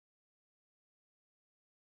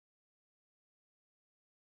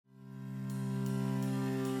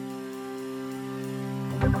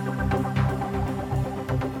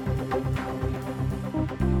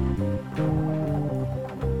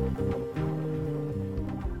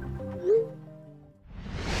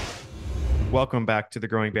Welcome back to the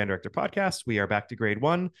Growing Band Director podcast. We are back to grade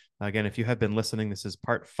one. Again, if you have been listening, this is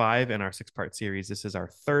part 5 in our 6-part series. This is our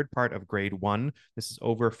third part of grade one. This is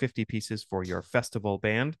over 50 pieces for your festival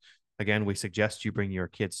band. Again, we suggest you bring your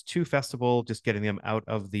kids to festival, just getting them out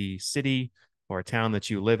of the city or town that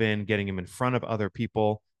you live in, getting them in front of other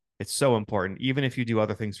people. It's so important. Even if you do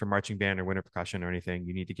other things for marching band or winter percussion or anything,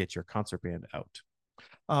 you need to get your concert band out.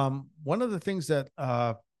 One of the things that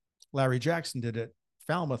Larry Jackson did at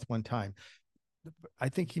Falmouth one time, I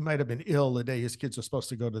think he might have been ill the day his kids were supposed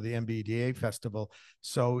to go to the MBDA festival.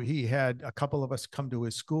 So he had a couple of us come to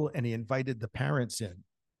his school and he invited the parents in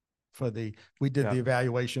we did the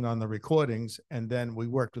evaluation on the recordings, and then we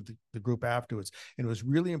worked with the group afterwards. And it was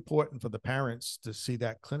really important for the parents to see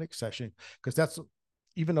that clinic session, because that's,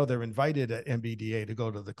 even though they're invited at MBDA to go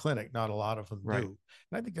to the clinic, not a lot of them do. And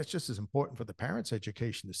I think that's just as important for the parents'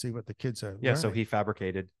 education to see what the kids are learning. So he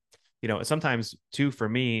fabricated, sometimes too, for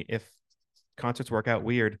me, if concerts work out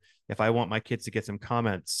weird, if I want my kids to get some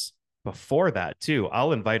comments before that too,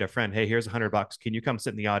 I'll invite a friend. Hey, here's $100. Can you come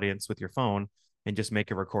sit in the audience with your phone and just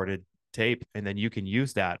make a recorded tape? And then you can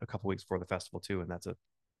use that a couple weeks before the festival too. And that's a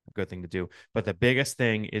good thing to do. But the biggest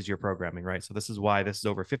thing is your programming, right? So this is why this is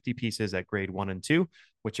over 50 pieces at grade 1 and 2,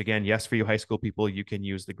 which again, yes, for you high school people, you can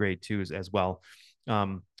use the grade 2s as well.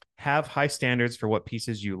 Have high standards for what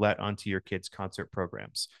pieces you let onto your kids' concert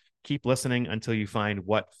programs. Keep listening until you find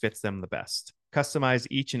what fits them the best. Customize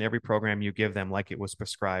each and every program you give them like it was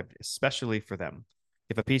prescribed, especially for them.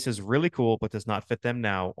 If a piece is really cool but does not fit them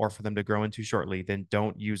now or for them to grow into shortly, then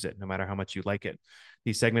don't use it, no matter how much you like it.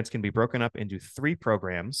 These segments can be broken up into 3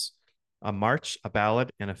 programs: a march, a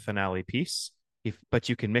ballad, and a finale piece. But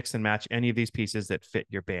you can mix and match any of these pieces that fit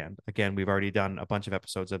your band. Again, we've already done a bunch of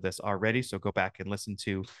episodes of this already, so go back and listen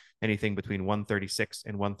to anything between 136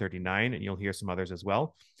 and 139, and you'll hear some others as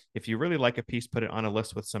well. If you really like a piece, put it on a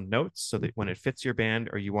list with some notes so that when it fits your band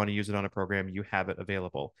or you want to use it on a program, you have it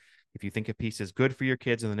available. If you think a piece is good for your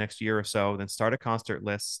kids in the next year or so, then start a concert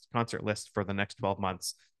list for the next 12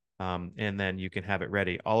 months, and then you can have it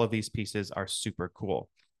ready. All of these pieces are super cool.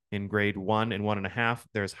 In grade 1 and 1.5,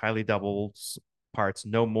 there's highly doubled parts,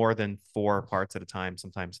 no more than 4 parts at a time,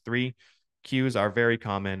 sometimes 3. Cues are very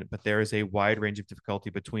common, but there is a wide range of difficulty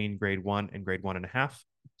between grade 1 and grade 1.5.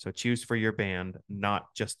 So choose for your band,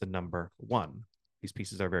 not just the number 1. These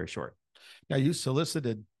pieces are very short. Now, you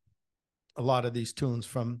solicited a lot of these tunes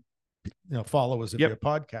from followers of your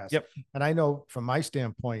podcast. And I know from my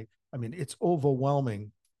standpoint, I mean, it's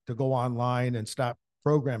overwhelming to go online and stop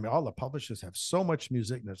programming. All the publishers have so much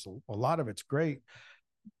music, and a lot of it's great.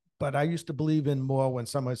 But I used to believe in more when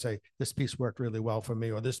someone would say, this piece worked really well for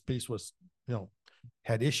me, or this piece was,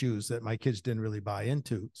 had issues that my kids didn't really buy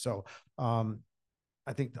into. So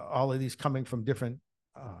I think all of these coming from different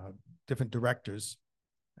directors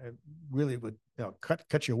really would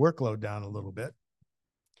cut your workload down a little bit.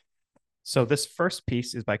 So this first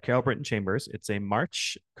piece is by Carol Britton Chambers. It's a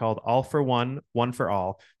march called All for One, One for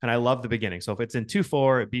All. And I love the beginning. So if it's in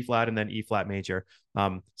 2/4, B flat, and then E flat major.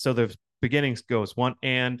 So the beginning goes 1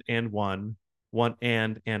 and 1, 1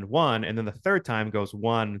 and 1. And then the third time goes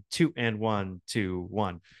 1, 2 and 1, 2, 1.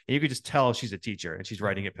 And you could just tell she's a teacher and she's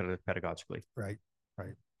writing it pedagogically. Right.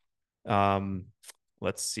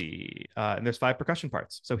 Let's see. And there's 5 percussion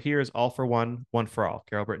parts. So here's All for One, One for All,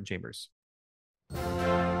 Carol Britton Chambers.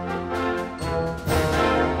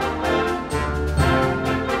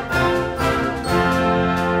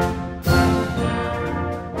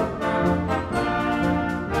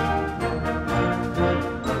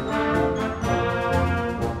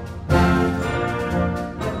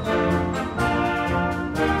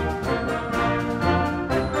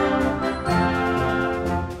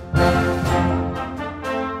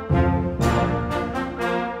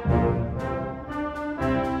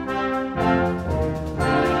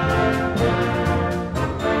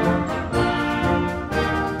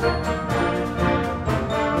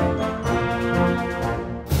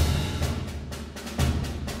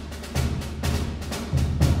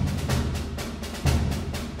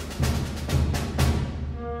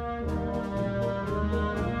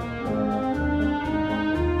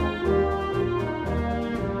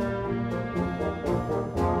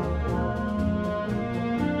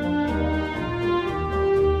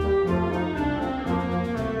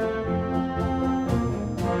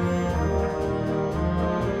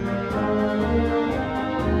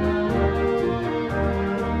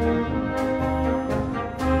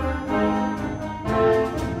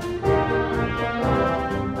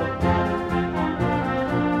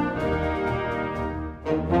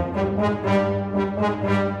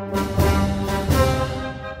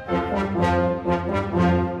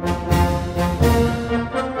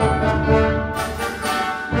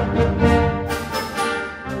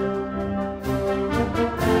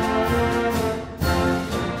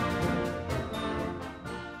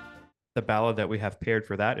 the ballad that we have paired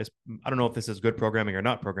for that is, I don't know if this is good programming or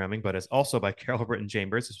not programming, but it's also by Carol Britton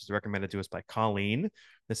Chambers. This was recommended to us by Colleen.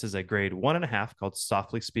 This is a grade 1.5 called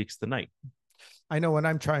Softly Speaks the Night. I know when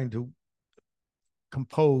I'm trying to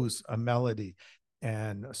compose a melody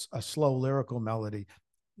and a slow lyrical melody,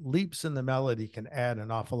 leaps in the melody can add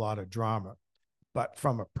an awful lot of drama. But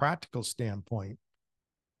from a practical standpoint,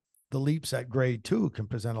 the leaps at grade 2 can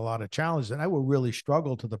present a lot of challenges. And I will really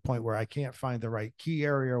struggle to the point where I can't find the right key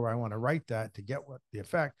area where I want to write that to get what the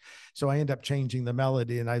effect. So I end up changing the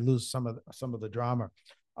melody and I lose some of the drama.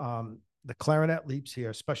 The clarinet leaps here,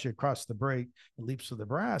 especially across the break, and leaps for the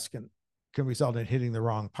brass can result in hitting the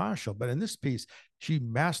wrong partial. But in this piece, she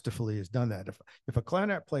masterfully has done that. If a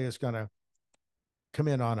clarinet player is going to come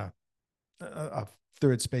in on a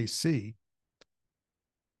third space C,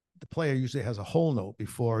 the player usually has a whole note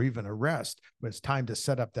before even a rest, but it's time to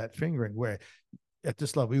set up that fingering, where at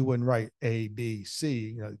this level, you wouldn't write A, B,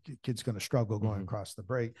 C. You know, the kid's going to struggle going across the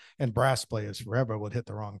break, and brass players forever would hit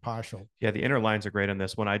the wrong partial. Yeah, the inner lines are great on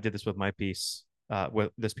this. When I did this with my piece,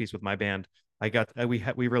 with this piece with my band,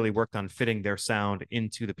 we really worked on fitting their sound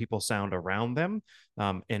into the people's sound around them,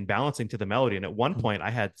 and balancing to the melody. And at one point,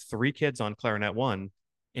 I had 3 kids on clarinet 1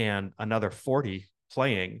 and another 40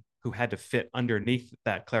 playing who had to fit underneath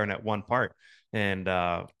that clarinet 1 part. And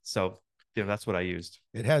so, you know, that's what I used.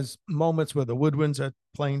 It has moments where the woodwinds are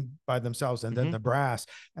playing by themselves and then the brass.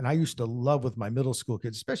 And I used to love with my middle school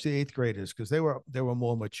kids, especially 8th graders, because they were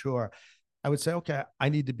more mature. I would say, okay, I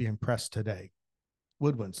need to be impressed today.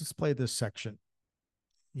 Woodwinds, let's play this section.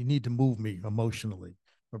 You need to move me emotionally.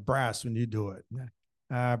 Or brass, when you do it.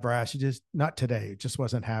 Brass, you just, not today. It just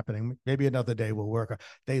wasn't happening. Maybe another day will work.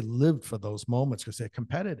 They lived for those moments because they're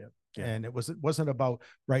competitive. Yeah. And it wasn't about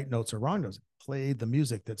right notes or wrong notes. Play the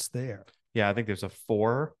music that's there. Yeah, I think there's a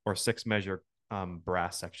 4 or 6 measure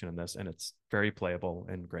brass section in this, and it's very playable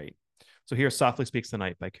and great. So here's Softly Speaks the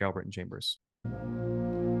Night by Carol Britton Chambers.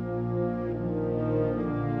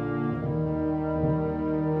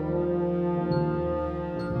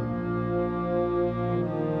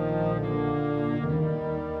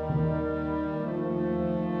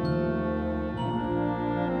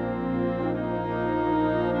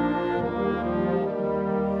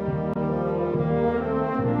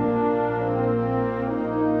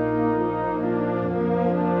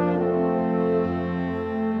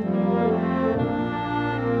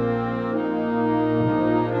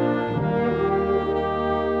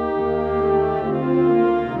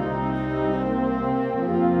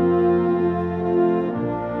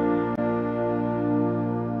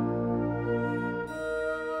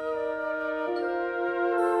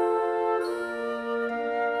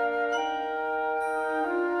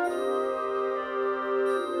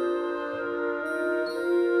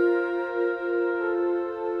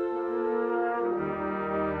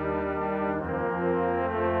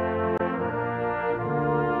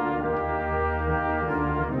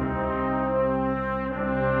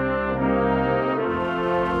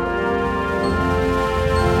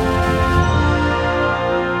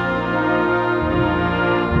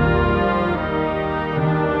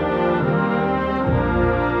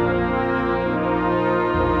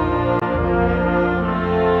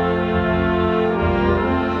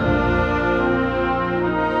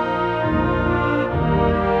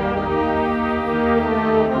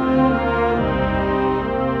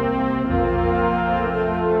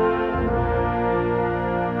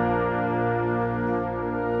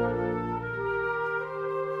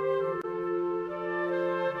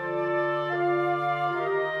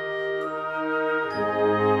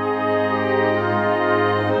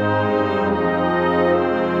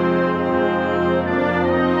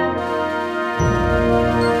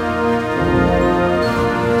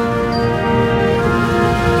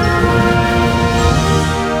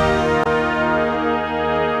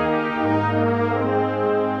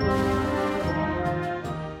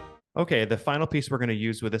 Okay, the final piece we're going to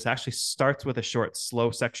use with this actually starts with a short,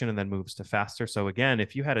 slow section and then moves to faster. So again,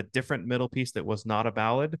 if you had a different middle piece that was not a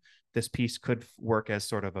ballad, this piece could work as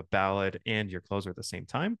sort of a ballad and your closer at the same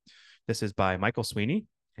time. This is by Michael Sweeney.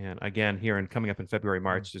 And again, coming up in February,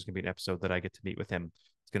 March, there's going to be an episode that I get to meet with him.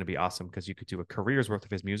 It's going to be awesome because you could do a career's worth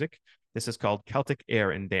of his music. This is called Celtic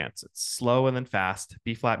Air and Dance. It's slow and then fast,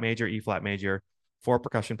 B flat major, E flat major, 4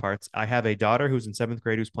 percussion parts. I have a daughter who's in 7th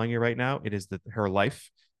grade who's playing it right now. It is her life.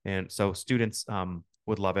 And so students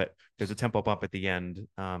would love it. There's a tempo bump at the end.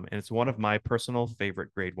 And it's one of my personal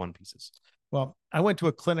favorite grade 1 pieces. Well, I went to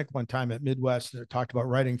a clinic one time at Midwest that talked about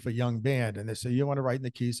writing for young band. And they said, you want to write in the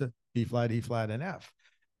keys of B flat, E flat, and F.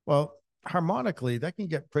 Well, harmonically, that can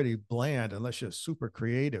get pretty bland unless you're super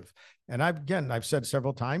creative. And I've said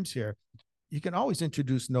several times here, you can always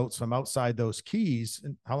introduce notes from outside those keys.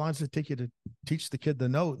 And how long does it take you to teach the kid the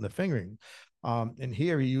note and the fingering? And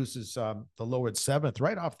here he uses the lowered seventh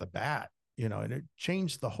right off the bat, and it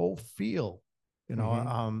changed the whole feel.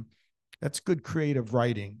 That's good creative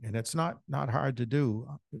writing, and it's not hard to do,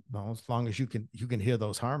 as long as you can hear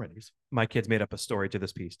those harmonies. My kids made up a story to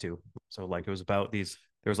this piece too. So like it was about there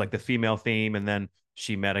was like the female theme, and then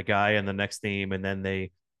she met a guy in the next theme, and then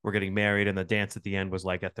they were getting married, and the dance at the end was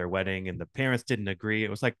like at their wedding, and the parents didn't agree. It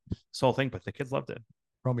was like this whole thing, but the kids loved it.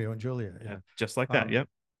 Romeo and Juliet. Yeah, just like that. Yep.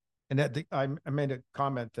 And I made a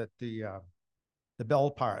comment that the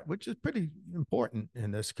bell part, which is pretty important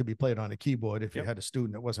in this, could be played on a keyboard if you had a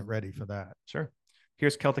student that wasn't ready for that. Sure.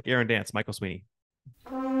 Here's Celtic Air and Dance, Michael Sweeney.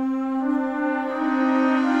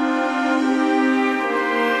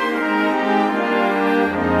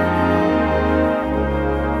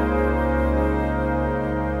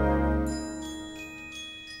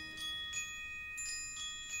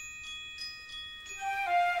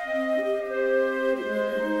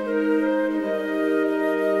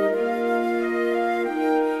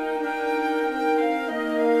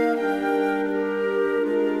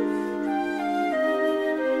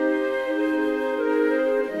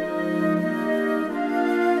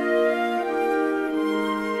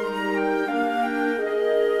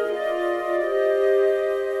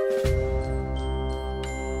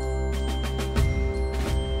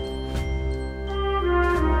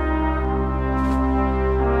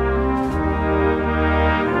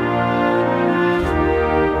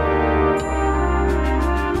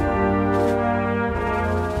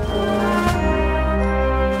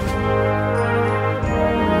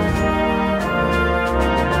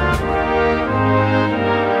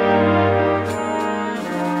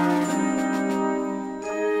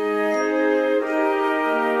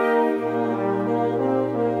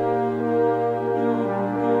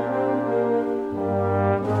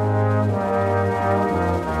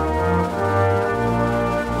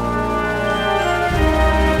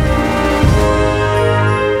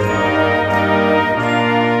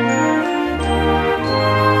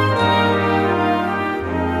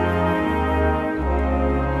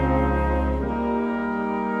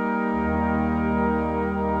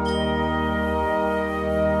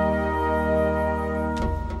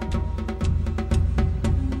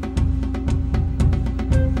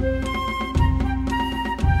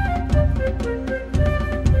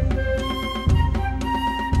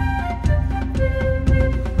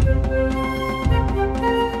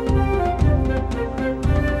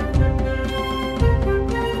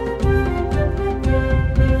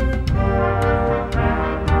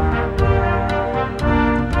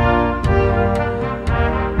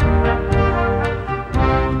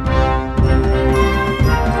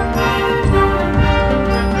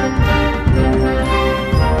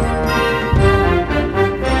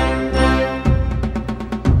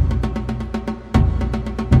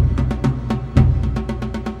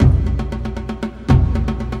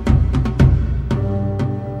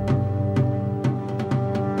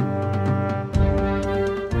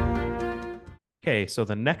 Okay, so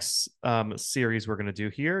the next series we're going to do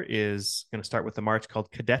here is going to start with the march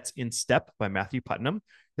called Cadets in Step by Matthew Putnam.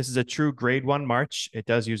 This is a true grade 1 march. It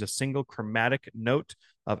does use a single chromatic note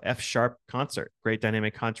of F sharp concert, great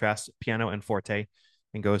dynamic contrast, piano and forte,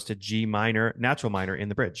 and goes to G minor, natural minor in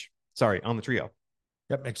the bridge. Sorry, on the trio.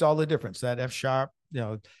 That makes all the difference. That F sharp,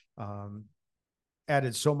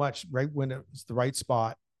 added so much right when it's the right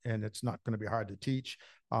spot, and it's not going to be hard to teach.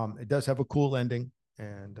 It does have a cool ending,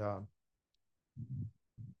 and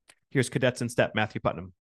here's Cadets in Step, Matthew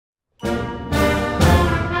Putnam.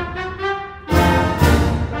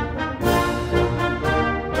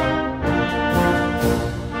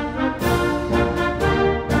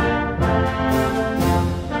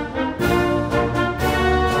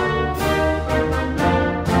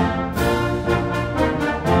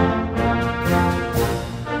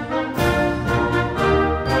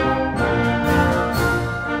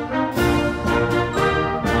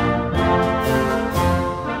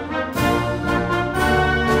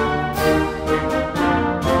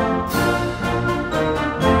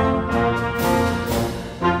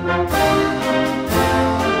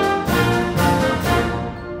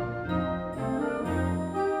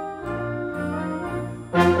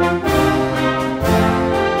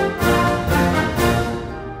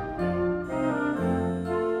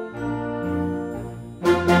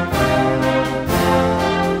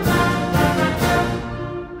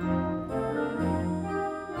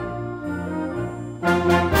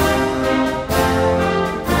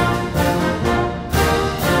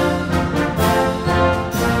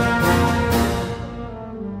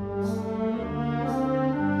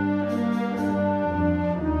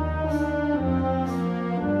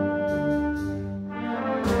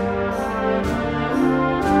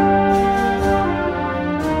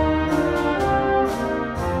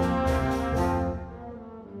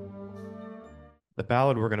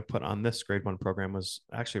 ballad we're going to put on this grade 1 program was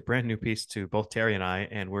actually a brand new piece to both Terry and I,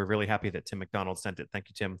 and we're really happy that Tim McDonald sent it. Thank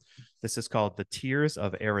you, Tim. This is called The Tears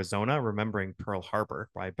of Arizona, Remembering Pearl Harbor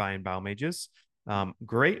by Brian Balmages.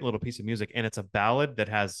 Great little piece of music, and it's a ballad that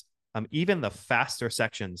has even the faster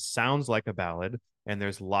section sounds like a ballad, and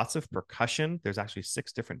there's lots of percussion. There's actually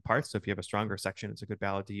 6 different parts, so if you have a stronger section, it's a good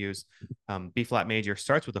ballad to use. B flat major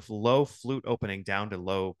starts with a low flute opening down to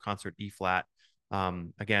low concert E flat.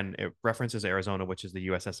 Again, it references Arizona, which is the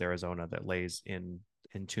USS Arizona that lays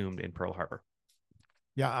entombed in Pearl Harbor.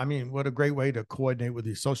 Yeah, I mean, what a great way to coordinate with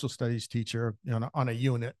the social studies teacher, on a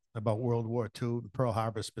unit about World War II, Pearl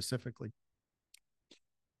Harbor specifically.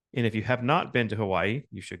 And if you have not been to Hawaii,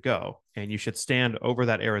 you should go, and you should stand over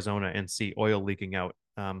that Arizona and see oil leaking out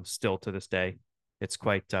still to this day. It's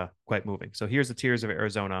quite moving. So here's The Tears of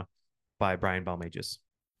Arizona by Brian Balmages.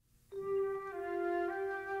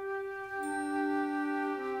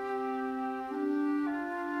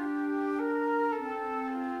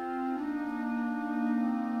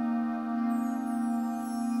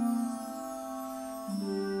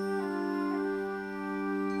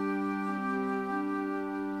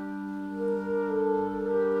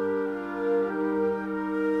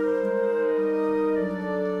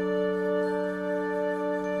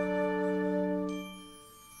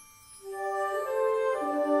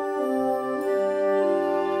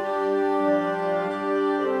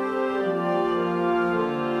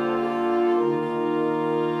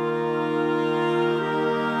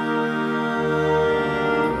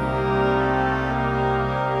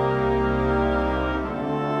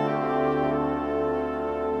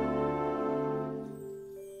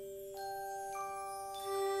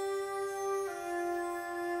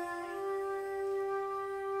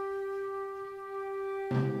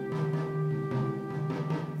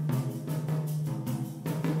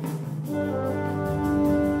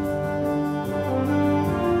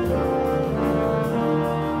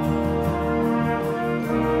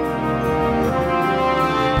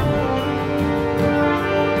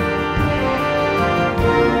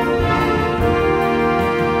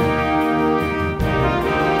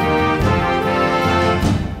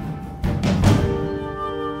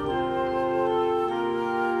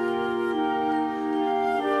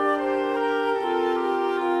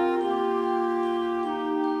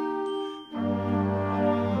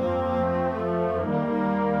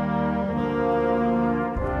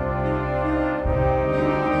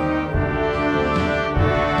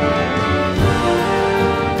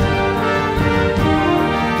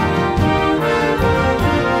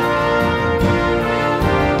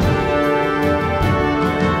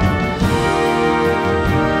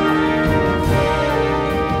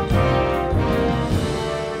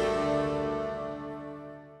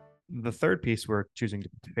 The third piece we're choosing to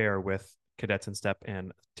pair with Cadets in Step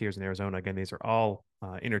and Tears in Arizona. Again, these are all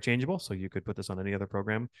interchangeable, so you could put this on any other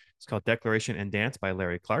program. It's called Declaration and Dance by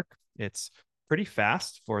Larry Clark. It's pretty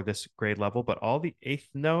fast for this grade level, but all the eighth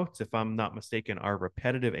notes, if I'm not mistaken, are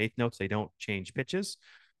repetitive eighth notes. They don't change pitches.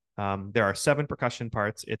 There are 7 percussion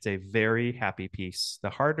parts. It's a very happy piece.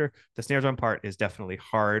 The snare drum part is definitely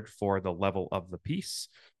hard for the level of the piece.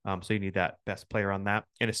 So you need that best player on that.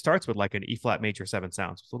 And it starts with like an E flat major 7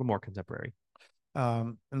 sound. So it's a little more contemporary.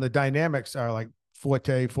 And the dynamics are like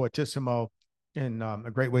forte, fortissimo, and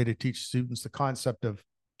a great way to teach students the concept of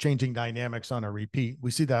changing dynamics on a repeat.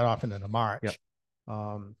 We see that often in a march. Yep.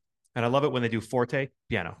 And I love it when they do forte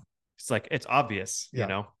piano. It's like, it's obvious,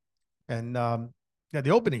 And yeah,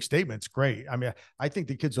 the opening statement's great. I mean, I think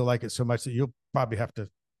the kids will like it so much that you'll probably have to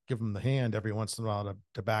give them the hand every once in a while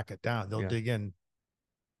to back it down. They'll dig in.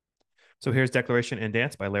 So here's Declaration and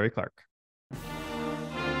Dance by Larry Clark.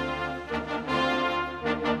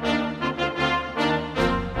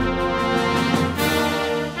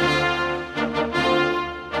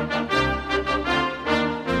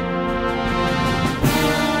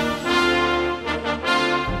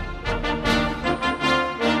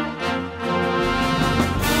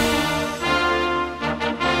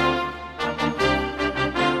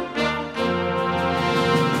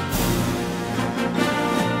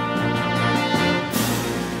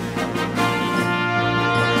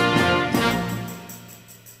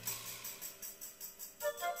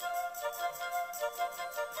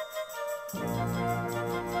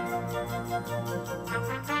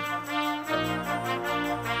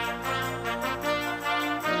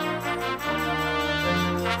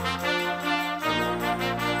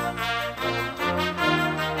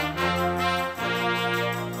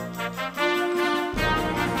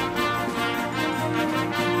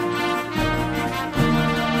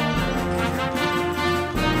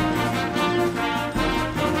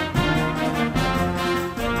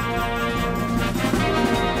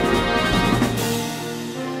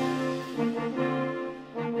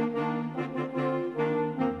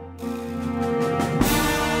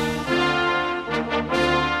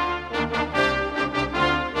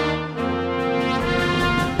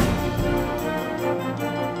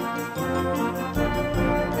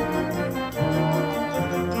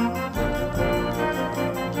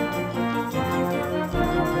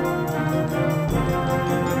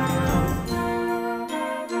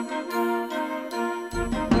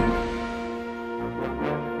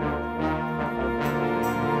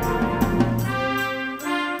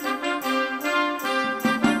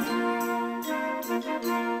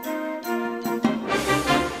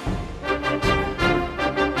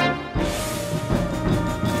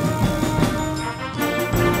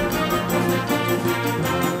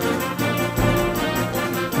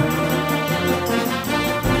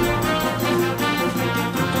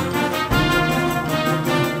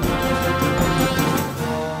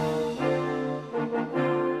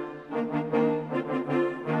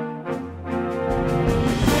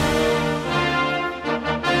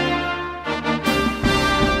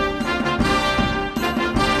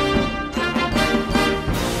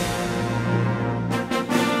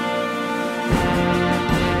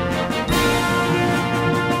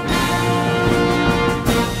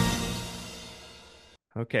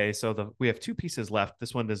 Okay, so we have two pieces left.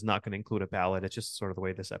 This one is not going to include a ballad. It's just sort of the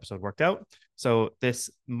way this episode worked out. So this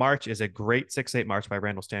march is a great 6/8 march by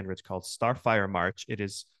Randall Standridge called Starfire March. It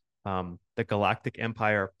is the Galactic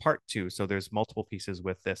Empire Part 2. So there's multiple pieces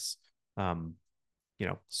with this,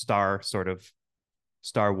 Star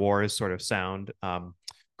Wars sort of sound.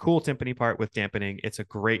 Cool timpani part with dampening. It's a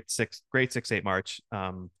great 6/8 march.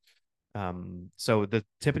 So the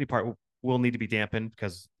timpani part will need to be dampened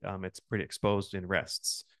because it's pretty exposed in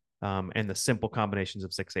rests. And the simple combinations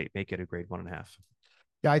of 6/8 make it a grade 1.5.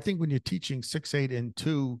 Yeah, I think when you're teaching 6/8 and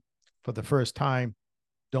 2 for the first time,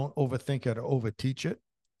 don't overthink it or overteach it.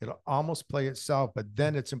 It'll almost play itself, but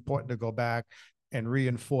then it's important to go back and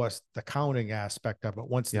reinforce the counting aspect of it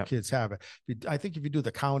once the kids have it. I think if you do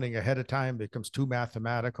the counting ahead of time, it becomes too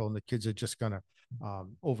mathematical and the kids are just going to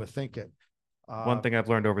overthink it. One thing I've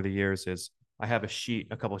learned over the years is I have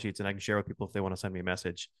a couple of sheets, and I can share with people if they want to send me a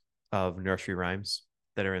message of nursery rhymes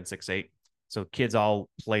that are in 6/8. So kids all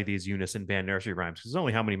play these unison band nursery rhymes because there's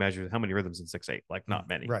only how many rhythms in 6/8? Like not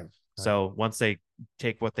many. Right. So once they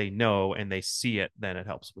take what they know and they see it, then it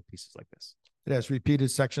helps with pieces like this. It has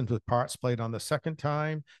repeated sections with parts played on the second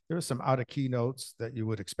time. There are some out of key notes that you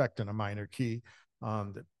would expect in a minor key.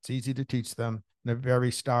 It's easy to teach them, and a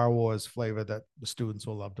very Star Wars flavor that the students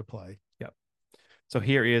will love to play. Yep. So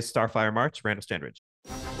here is Starfire March, Randall Standridge.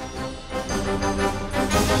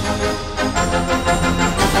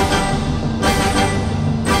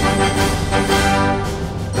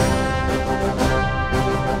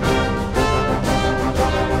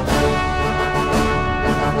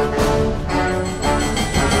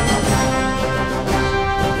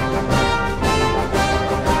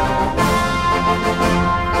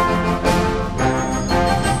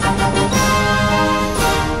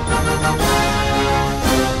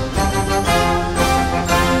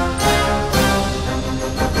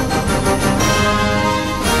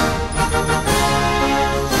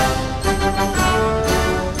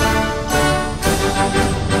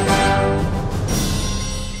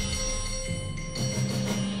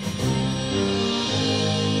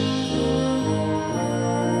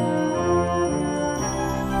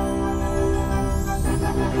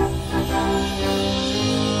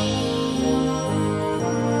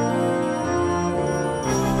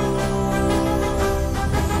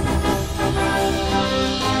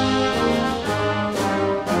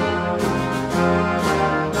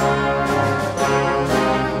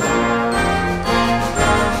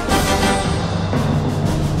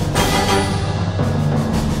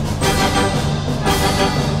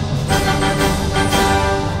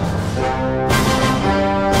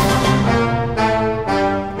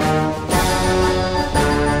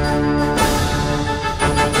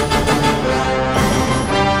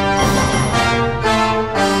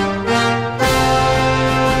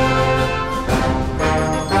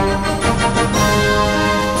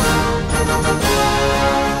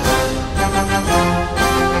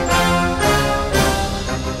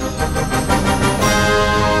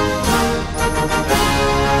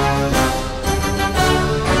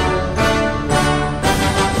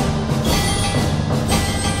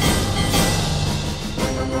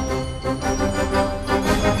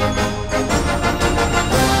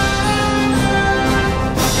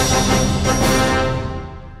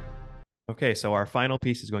 Okay, so our final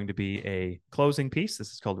piece is going to be a closing piece.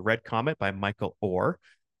 This is called Red Comet by Michael Orr.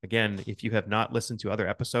 Again, if you have not listened to other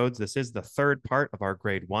episodes, this is the third part of our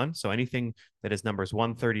grade 1. So anything that is numbers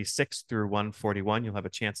 136 through 141, you'll have a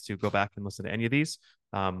chance to go back and listen to any of these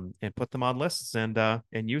and put them on lists and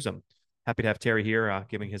use them. Happy to have Terry here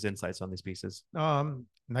giving his insights on these pieces.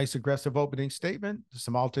 Nice aggressive opening statement.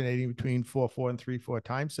 Some alternating between 4/4 and 3/4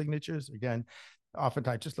 time signatures. Again,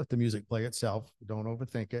 oftentimes just let the music play itself. Don't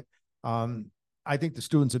overthink it. I think the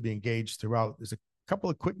students will be engaged throughout. There's a couple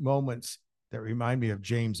of quick moments that remind me of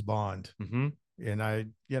James Bond. Mm-hmm. And I,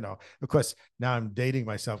 of course, now I'm dating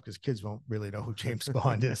myself because kids won't really know who James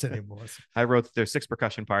Bond is anymore. I wrote there's 6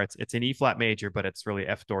 percussion parts. It's an E flat major, but it's really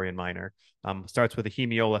F Dorian minor. Starts with a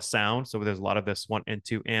hemiola sound. So there's a lot of this 1 and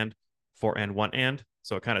 2 and 4 and 1 and.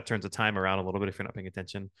 So it kind of turns the time around a little bit if you're not paying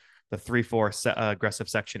attention. The 3/4 aggressive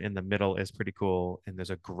section in the middle is pretty cool. And there's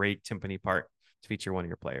a great timpani part to feature one of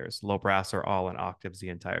your players. Low brass are all in octaves the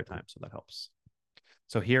entire time. So that helps.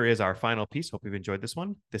 So here is our final piece. Hope you've enjoyed this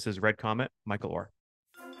one. This is Red Comet, Michael Orr.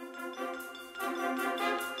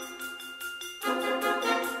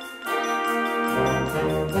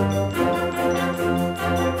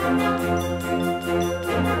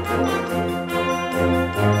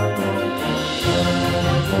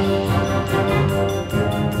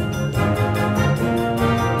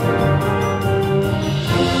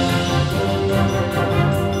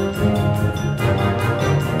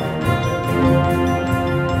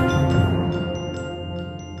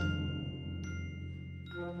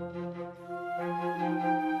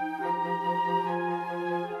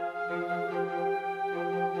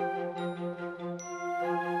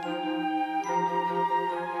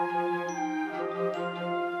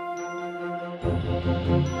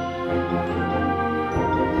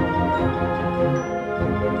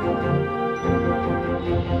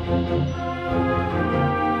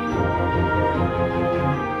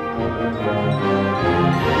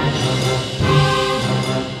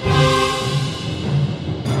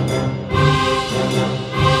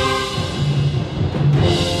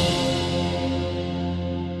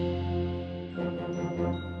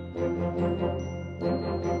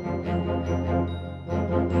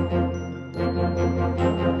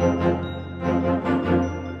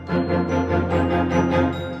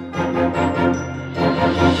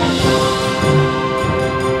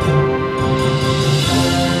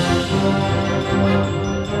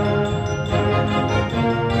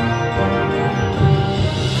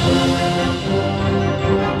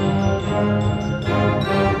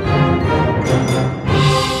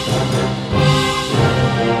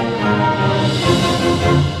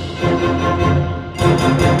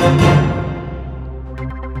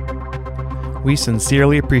 We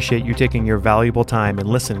sincerely appreciate you taking your valuable time and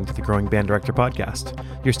listening to the Growing Band Director podcast.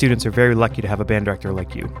 Your students are very lucky to have a band director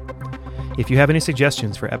like you. If you have any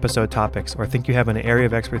suggestions for episode topics or think you have an area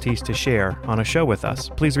of expertise to share on a show with us,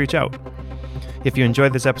 please reach out. If you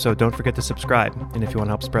enjoyed this episode, don't forget to subscribe. And if you want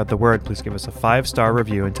to help spread the word, please give us a 5-star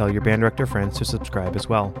review and tell your band director friends to subscribe as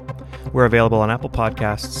well. We're available on Apple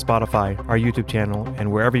Podcasts, Spotify, our YouTube channel,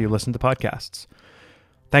 and wherever you listen to podcasts.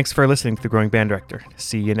 Thanks for listening to The Growing Band Director.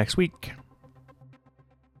 See you next week.